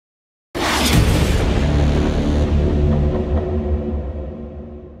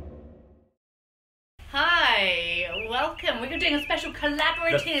doing a special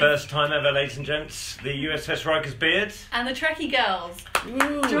collaborative. The first time ever, ladies and gents, the USS Rikers beard. And the Trekkie Girls.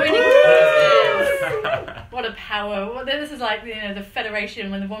 Ooh. Joining forces. What a power. Well, this is like, the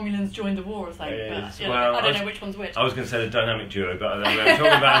Federation when the Romulans joined the war. It's like, I don't know which one's which. I was going to say the dynamic duo, but we're talking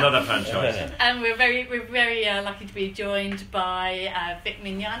about another franchise. And we're very lucky to be joined by Vic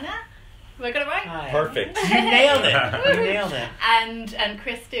Mignogna. Have I got it right? Hi. Perfect. You nailed it. You nailed it. And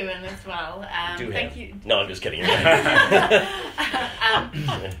Chris Doohan as well. Thank you. No, I'm just kidding. And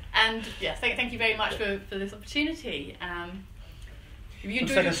yes, thank you very much for this opportunity. Have you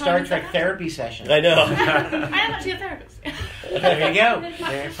Looks enjoyed like your a Star time Trek in therapy session. I know. I am actually a therapist. There you go.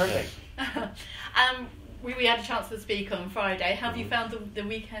 Very perfect. We had a chance to speak on Friday. How have you found the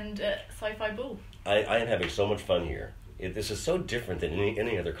weekend at Sci-Fi Ball? I am having so much fun here. This is so different than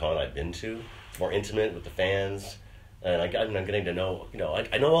any other con I've been to. It's more intimate with the fans, and I'm getting to know.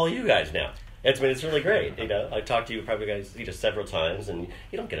 I know all you guys now. It's really great. I talked to you probably guys several times, and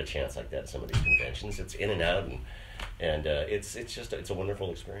you don't get a chance like that at some of these conventions. It's in and out, and it's a wonderful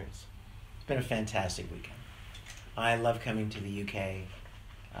experience. It's been a fantastic weekend. I love coming to the UK.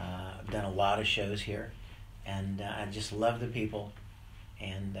 I've done a lot of shows here, and I just love the people,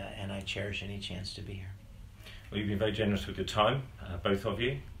 and I cherish any chance to be here. Well, you've been very generous with your time, both of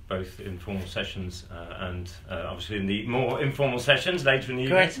you, both informal sessions and obviously in the more informal sessions later in the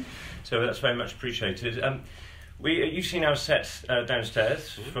evening. So that's very much appreciated. You've seen our set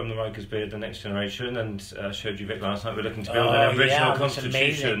downstairs from the Rikers Beard, The Next Generation, and showed you Vic last night. We're looking to build an original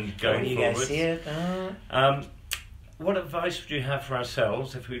constitution going you forward. Guys see it? What advice would you have for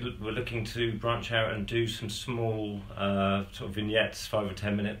ourselves if we were looking to branch out and do some small sort of vignettes, 5 or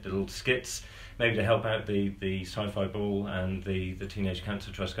 10 minute little skits, maybe to help out the Sci-Fi Ball and the Teenage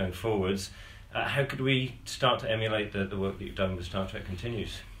Cancer Trust going forwards? How could we start to emulate the work that you've done with Star Trek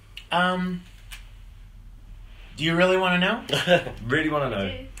Continues? Do you really want to know? Really want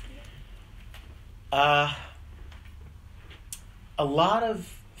to know. A lot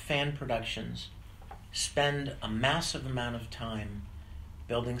of fan productions spend a massive amount of time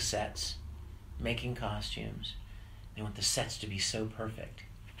building sets, making costumes. They want the sets to be so perfect.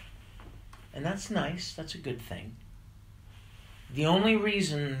 And that's nice. That's a good thing. The only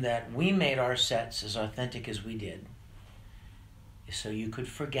reason that we made our sets as authentic as we did is so you could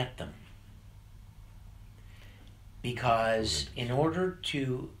forget them. Because in order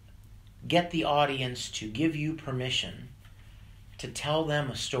to get the audience to give you permission to tell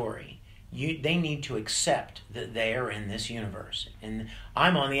them a story, they need to accept that they are in this universe. And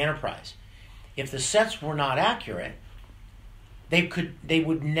I'm on the Enterprise. If the sets were not accurate, they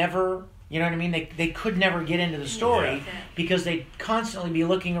would never, you know what I mean? They could never get into the story because they'd constantly be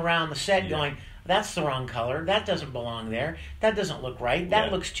looking around the set going, that's the wrong color, that doesn't belong there, that doesn't look right,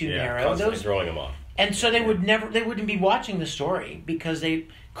 that looks too narrow. Constantly throwing them off. And so they wouldn't be watching the story because they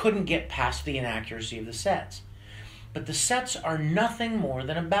couldn't get past the inaccuracy of the sets. But the sets are nothing more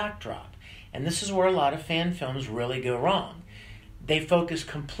than a backdrop. And this is where a lot of fan films really go wrong. They focus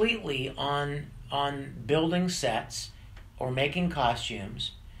completely on building sets or making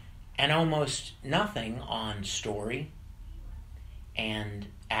costumes and almost nothing on story and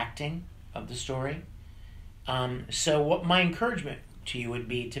acting of the story. So what my encouragement to you would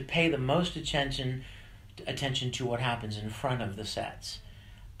be to pay the most attention to what happens in front of the sets.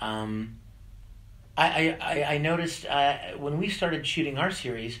 I noticed when we started shooting our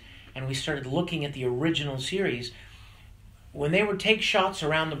series and we started looking at the original series, when they would take shots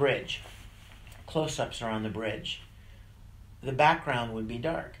around the bridge, close-ups around the bridge, the background would be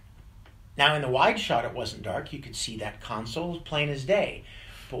dark. Now in the wide shot it wasn't dark, you could see that console as plain as day.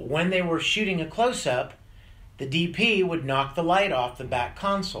 But when they were shooting a close-up, the DP would knock the light off the back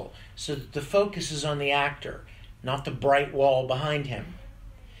console so that the focus is on the actor, not the bright wall behind him.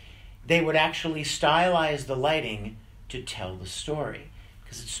 They would actually stylize the lighting to tell the story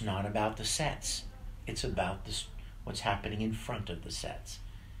because it's not about the sets. It's about what's happening in front of the sets.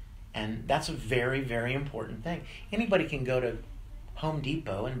 And that's a very, very important thing. Anybody can go to Home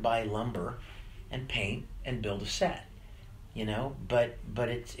Depot and buy lumber and paint and build a set, but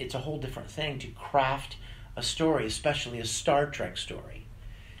it's a whole different thing to craft a story, especially a Star Trek story.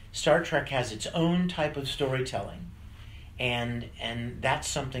 Star Trek has its own type of storytelling, and that's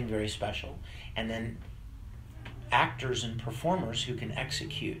something very special. And then actors and performers who can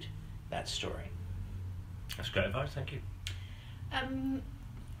execute that story. That's great advice, thank you.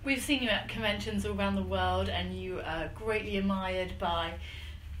 We've seen you at conventions all around the world, and you are greatly admired by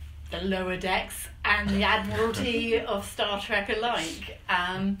the lower decks and the Admiralty of Star Trek alike.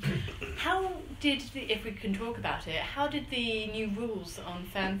 How did, if we can talk about it, how did the new rules on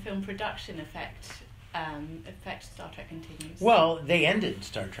fan film production affect affect Star Trek Continues? Well, they ended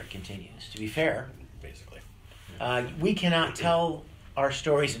Star Trek Continues, to be fair. Basically. We cannot tell our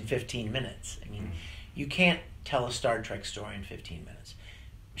stories in 15 minutes. I mean, you can't tell a Star Trek story in 15 minutes.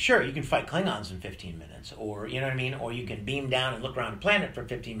 Sure, you can fight Klingons in 15 minutes, or, you know what I mean, or you can beam down and look around a planet for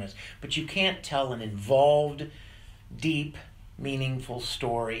 15 minutes, but you can't tell an involved, deep, meaningful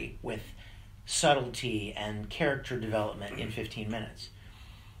story with subtlety and character development in 15 minutes.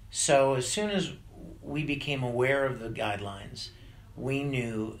 So as soon as we became aware of the guidelines, we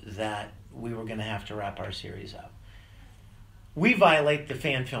knew that we were going to have to wrap our series up. We violate the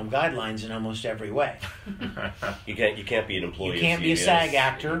fan film guidelines in almost every way. You can't be an employee. You can't be a SAG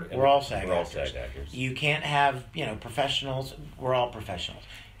actor. We're all SAG actors. actors. You can't have, professionals. We're all professionals.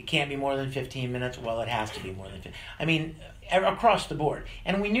 It can't be more than 15 minutes. Well, it has to be more than 15. I mean, across the board.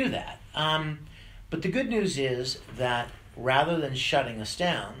 And we knew that. But the good news is that rather than shutting us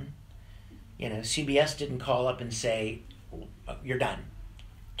down, CBS didn't call up and say, you're done.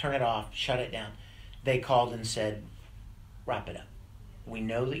 Turn it off. Shut it down. They called and said, wrap it up. We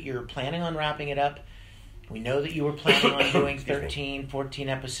know that you're planning on wrapping it up. We know that you were planning on doing 13, 14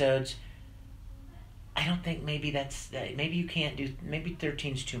 episodes. I don't think maybe you can't do, maybe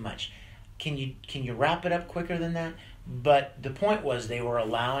 13's too much. Can you wrap it up quicker than that? But the point was they were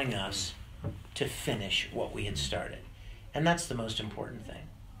allowing us to finish what we had started. And that's the most important thing.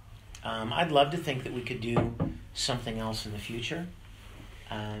 I'd love to think that we could do something else in the future.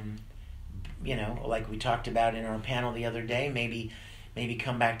 Like we talked about in our panel the other day, maybe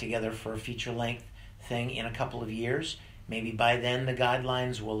come back together for a feature-length thing in a couple of years. Maybe by then the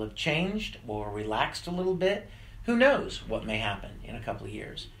guidelines will have changed or relaxed a little bit. Who knows what may happen in a couple of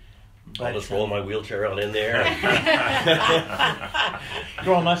years. But, I'll just roll my wheelchair out in there.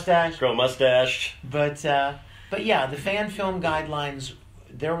 Grow a mustache. Grow a mustache. But yeah, the fan film guidelines,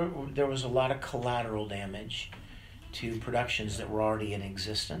 there was a lot of collateral damage to productions that were already in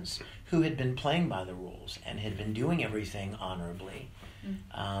existence, who had been playing by the rules and had been doing everything honorably.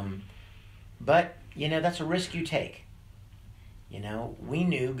 But, that's a risk you take. We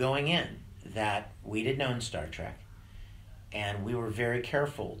knew going in that we had known Star Trek, and we were very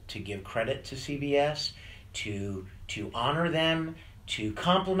careful to give credit to CBS, to honor them, to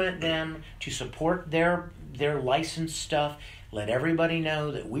compliment them, to support their licensed stuff, let everybody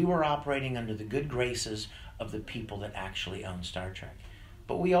know that we were operating under the good graces of the people that actually own Star Trek.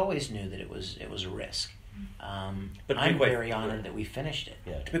 But we always knew that it was a risk. But I'm very honored that we finished it.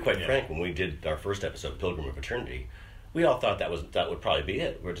 Yeah, to be quite frank, when we did our first episode, Pilgrim of Eternity, we all thought that would probably be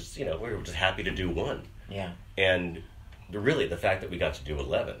it. We're just we were just happy to do one. Yeah. And really, the fact that we got to do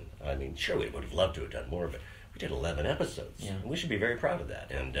 11, I mean, sure, we would have loved to have done more, but we did 11 episodes. Yeah. And we should be very proud of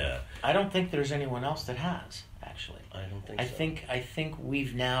that. And I don't think there's anyone else that has, actually. I don't think so. I think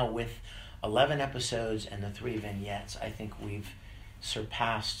we've now, with 11 episodes and the 3 vignettes, I think we've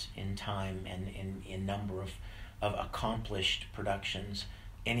surpassed in time and in number of accomplished productions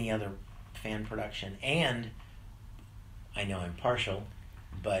any other fan production. And I know I'm partial,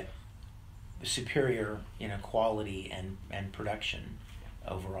 but superior quality and production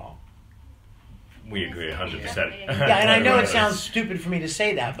overall. We agree 100%. Yeah, and I know it sounds stupid for me to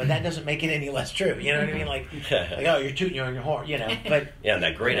say that, but that doesn't make it any less true. You know what I mean? Like oh, you're tooting your own horn, But yeah, and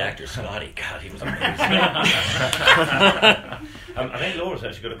that great actor Scotty, God, he was amazing. I think Laura's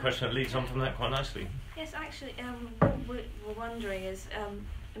actually got a question that leads on from that quite nicely. Yes, actually, what we're wondering is,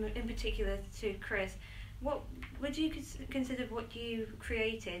 in particular to Chris, what would you consider what you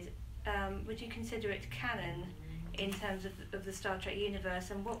created? Would you consider it canon in terms of the Star Trek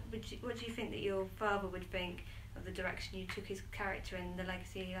universe, and what do you think that your father would think of the direction you took his character and the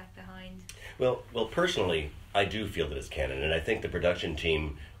legacy he left behind? Well, personally, I do feel that it's canon, and I think the production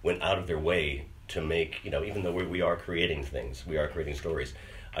team went out of their way to make, even though we are creating things, we are creating stories,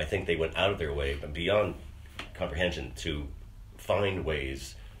 I think they went out of their way, but beyond comprehension, to find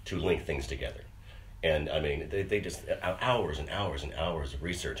ways to link things together. And I mean, they just hours and hours and hours of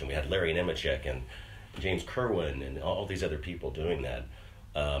research, and we had Larry Nemeczek and James Kerwin and all these other people doing that.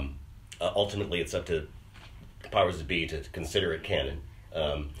 Ultimately, it's up to the powers that be to consider it canon.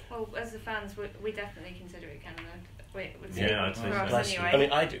 Well, as the fans, we definitely consider it canon. I'd say so. Anyway. I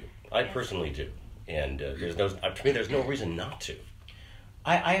mean, I do. I personally do. And for me, there's no reason not to.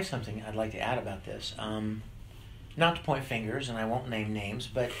 I have something I'd like to add about this. Not to point fingers, and I won't name names,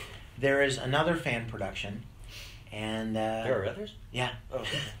 but there is another fan production, and there are others? Yeah. Oh.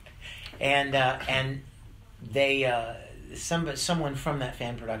 And they someone from that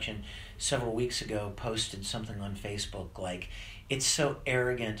fan production several weeks ago posted something on Facebook like, it's so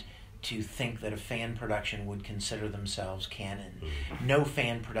arrogant to think that a fan production would consider themselves canon. No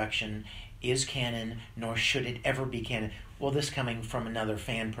fan production is canon, nor should it ever be canon. Well, this coming from another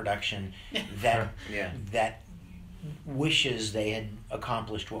fan production that that wishes they had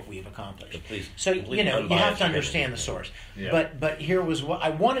accomplished what we've accomplished. So you have to understand the source. Yeah. But here was what I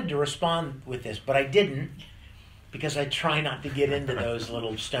wanted to respond with this, but I didn't, because I try not to get into those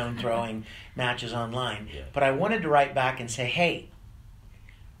little stone throwing matches online. Yeah. But I wanted to write back and say, hey,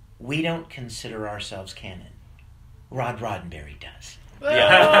 we don't consider ourselves canon. Rod Roddenberry does. Yeah.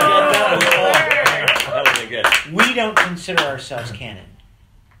 That was good. We don't consider ourselves canon.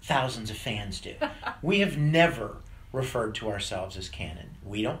 Thousands of fans do. We have never referred to ourselves as canon.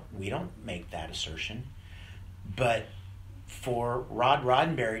 We don't make that assertion. But for Rod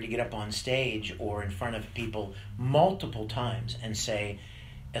Roddenberry to get up on stage or in front of people multiple times and say,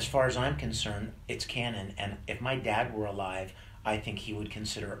 as far as I'm concerned, it's canon, and if my dad were alive, I think he would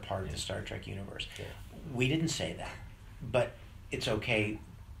consider it part of the Star Trek universe. Yeah. We didn't say that, but it's okay.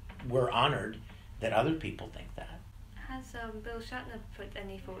 We're honored that other people think that. Has Bill Shatner put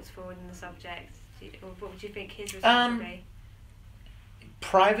any thoughts forward on the subject? Or what would you think his response would be?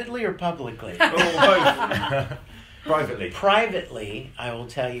 Privately or publicly? Both. Privately. Privately, I will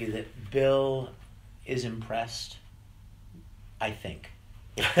tell you that Bill is impressed, I think.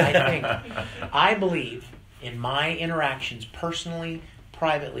 I believe in my interactions personally,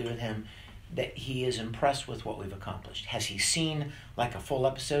 privately with him, that he is impressed with what we've accomplished. Has he seen like a full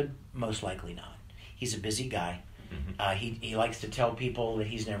episode? Most likely not. He's a busy guy. Mm-hmm. He likes to tell people that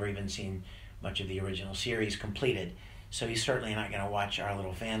he's never even seen much of the original series completed, so he's certainly not going to watch our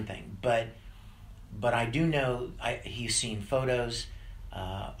little fan thing. But I do know he's seen photos.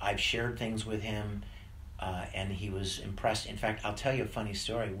 I've shared things with him, and he was impressed. In fact, I'll tell you a funny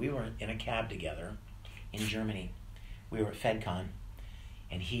story. We were in a cab together in Germany. We were at FedCon,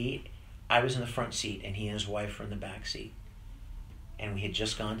 and I was in the front seat, and he and his wife were in the back seat. And we had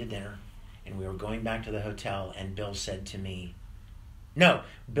just gone to dinner, and we were going back to the hotel, and Bill said to me,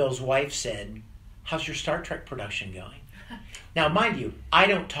 Bill's wife said, how's your Star Trek production going? Now, mind you, I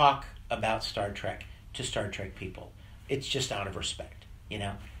don't talk about Star Trek to Star Trek people. It's just out of respect, you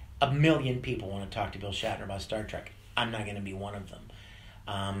know. 1 million people want to talk to Bill Shatner about Star Trek. I'm not going to be one of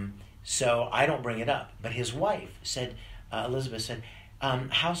them. So I don't bring it up. But his wife said, Elizabeth said,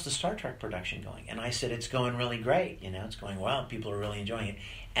 how's the Star Trek production going? And I said, it's going really great. You know, it's going well. People are really enjoying it.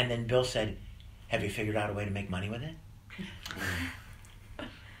 And then Bill said, have you figured out a way to make money with it?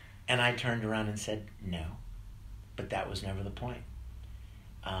 And I turned around and said, no. But that was never the point.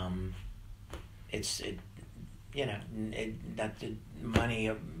 That the money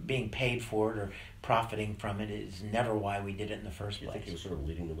of being paid for it or profiting from it is never why we did it in the first place. You think he was sort of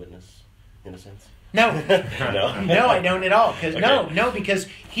leading the witness, in a sense? No. No? No, I don't at all. Because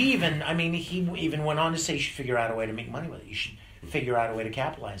he even went on to say you should figure out a way to make money with it. You should figure out a way to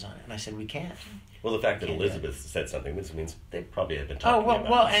capitalize on it. And I said, we can't. Well, the fact that Elizabeth said something means they probably had been talking about it.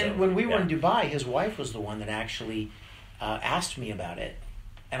 Well, and when we were in Dubai, his wife was the one that actually asked me about it.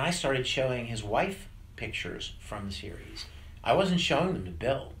 And I started showing his wife pictures from the series. I wasn't showing them to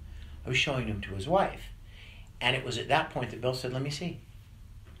Bill. I was showing them to his wife. And it was at that point that Bill said, let me see.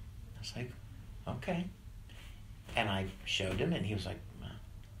 I was like, okay. And I showed him, and he was like,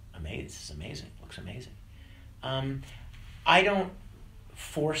 amazing. This is amazing. It looks amazing. I don't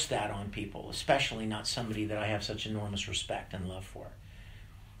force that on people, especially not somebody that I have such enormous respect and love for.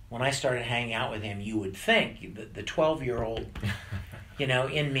 When I started hanging out with him, you would think that the 12-year-old,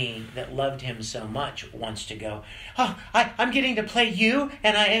 in me that loved him so much wants to go, I'm getting to play you,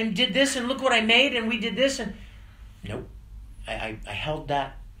 and I did this, and look what I made, and we did this, and nope. I held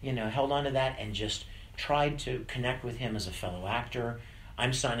that, held on to that, and just tried to connect with him as a fellow actor.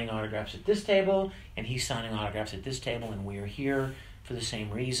 I'm signing autographs at this table, and he's signing autographs at this table, and we are here for the same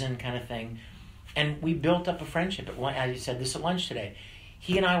reason, kind of thing. And we built up a friendship. I said this at lunch today.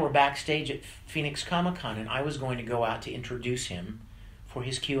 He and I were backstage at Phoenix Comic-Con, and I was going to go out to introduce him for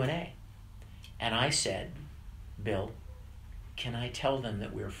his Q&A. And I said, Bill, can I tell them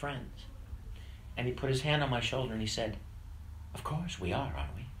that we're friends? And he put his hand on my shoulder, and he said, of course we are,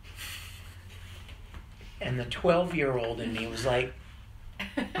 aren't we? And the 12-year-old in me was like,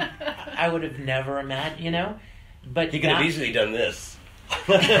 I would have never imagined, But he could have easily done this.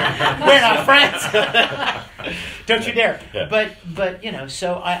 We're not friends. Don't you dare. Yeah. But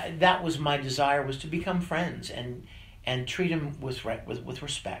so that was my desire, was to become friends and treat him with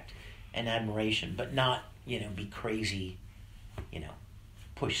respect and admiration, but not be crazy,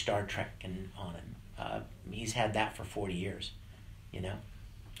 push Star Trek on him. He's had that for 40 years,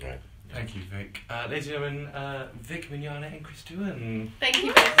 Right. Thank you, Vic. Ladies and gentlemen, Vic Mignogna and Chris Doohan. Thank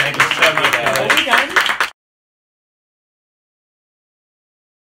you. Thank you